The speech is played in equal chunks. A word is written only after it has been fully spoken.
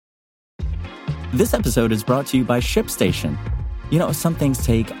This episode is brought to you by ShipStation. You know, some things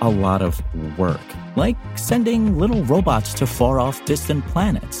take a lot of work, like sending little robots to far-off distant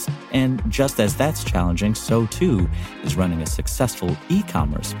planets. And just as that's challenging, so too is running a successful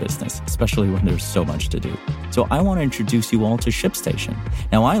e-commerce business, especially when there's so much to do. So I want to introduce you all to ShipStation.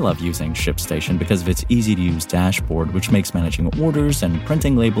 Now, I love using ShipStation because of its easy-to-use dashboard, which makes managing orders and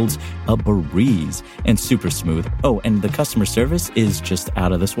printing labels a breeze and super smooth. Oh, and the customer service is just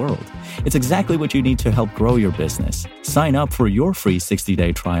out of this world. It's exactly what you need to help grow your business. Sign up for your free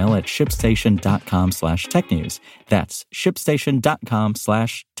 60-day trial at shipstation.com/technews. That's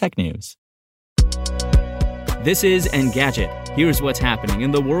shipstation.com/technews. This is Engadget. Here's what's happening in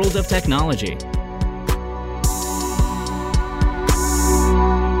the world of technology.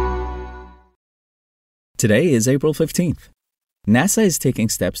 Today is April 15th. NASA is taking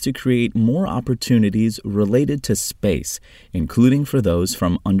steps to create more opportunities related to space, including for those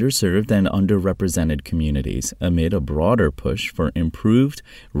from underserved and underrepresented communities, amid a broader push for improved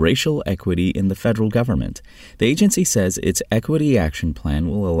racial equity in the federal government. The agency says its Equity Action Plan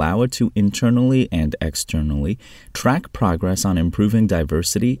will allow it to internally and externally track progress on improving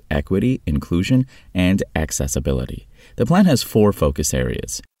diversity, equity, inclusion, and accessibility. The plan has 4 focus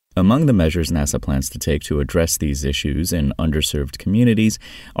areas. Among the measures NASA plans to take to address these issues in underserved communities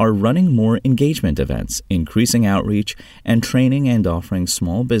are running more engagement events, increasing outreach, and training and offering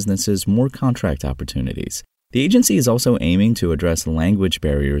small businesses more contract opportunities. The agency is also aiming to address language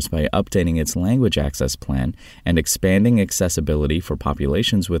barriers by updating its language access plan and expanding accessibility for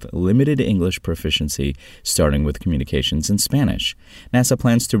populations with limited English proficiency, starting with communications in Spanish. NASA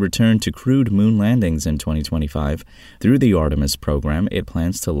plans to return to crewed moon landings in 2025. Through the Artemis program, it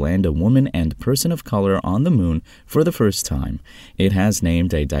plans to land a woman and person of color on the moon for the first time. It has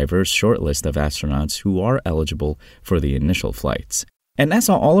named a diverse shortlist of astronauts who are eligible for the initial flights. At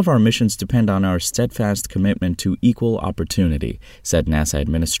NASA, all of our missions depend on our steadfast commitment to equal opportunity, said NASA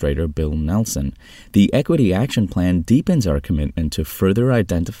Administrator Bill Nelson. The Equity Action Plan deepens our commitment to further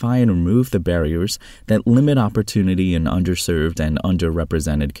identify and remove the barriers that limit opportunity in underserved and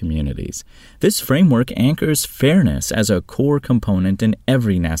underrepresented communities. This framework anchors fairness as a core component in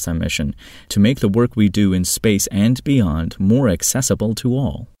every NASA mission to make the work we do in space and beyond more accessible to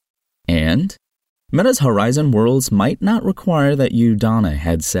all. And Meta's Horizon Worlds might not require that you don a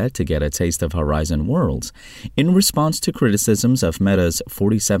headset to get a taste of Horizon Worlds. In response to criticisms of Meta's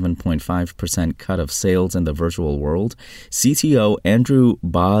 47.5% cut of sales in the virtual world, CTO Andrew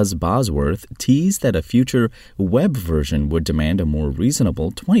Bosworth teased that a future web version would demand a more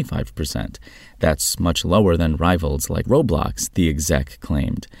reasonable 25%. That's much lower than rivals like Roblox, the exec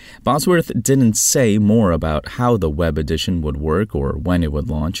claimed. Bosworth didn't say more about how the web edition would work or when it would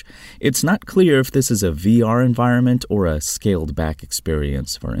launch. It's not clear if this is a VR environment or a scaled-back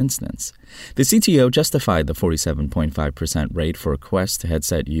experience, for instance. The CTO justified the 47.5% rate for Quest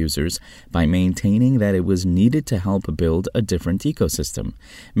headset users by maintaining that it was needed to help build a different ecosystem.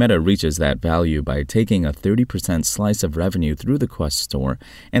 Meta reaches that value by taking a 30% slice of revenue through the Quest store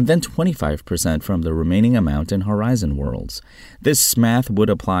and then 25% from the remaining amount in Horizon Worlds. This math would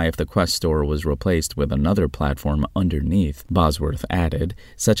apply if the Quest store was replaced with another platform underneath, Bosworth added,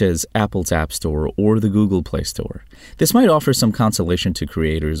 such as Apple's App Store or the Google Play Store. This might offer some consolation to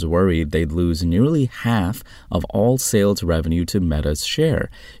creators worried they'd lose nearly half of all sales revenue to Meta's share.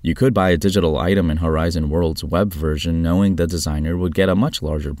 You could buy a digital item in Horizon Worlds web version knowing the designer would get a much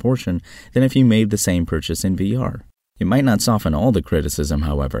larger portion than if you made the same purchase in VR. It might not soften all the criticism,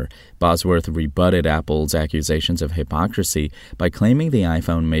 however. Bosworth rebutted Apple's accusations of hypocrisy by claiming the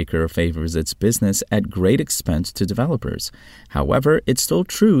iPhone maker favors its business at great expense to developers. However, it's still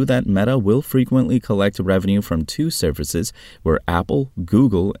true that Meta will frequently collect revenue from 2 services where Apple,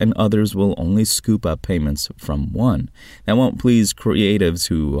 Google, and others will only scoop up payments from one. That won't please creatives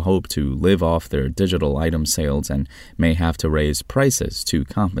who hope to live off their digital item sales and may have to raise prices to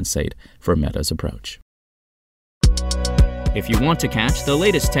compensate for Meta's approach. If you want to catch the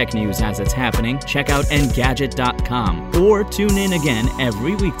latest tech news as it's happening, check out Engadget.com or tune in again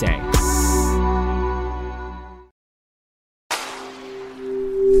every weekday.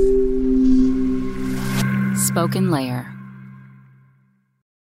 Spoken Layer.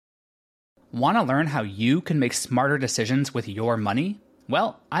 Want to learn how you can make smarter decisions with your money?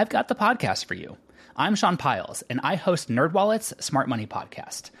 Well, I've got the podcast for you. I'm Sean Piles, and I host NerdWallet's Smart Money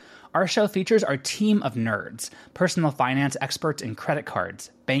Podcast. Our show features our team of nerds, personal finance experts in credit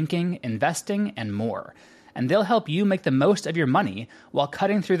cards, banking, investing, and more. And they'll help you make the most of your money while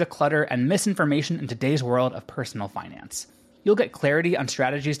cutting through the clutter and misinformation in today's world of personal finance. You'll get clarity on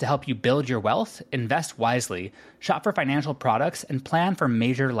strategies to help you build your wealth, invest wisely, shop for financial products, and plan for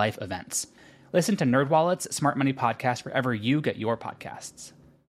major life events. Listen to NerdWallet's Smart Money Podcast wherever you get your podcasts.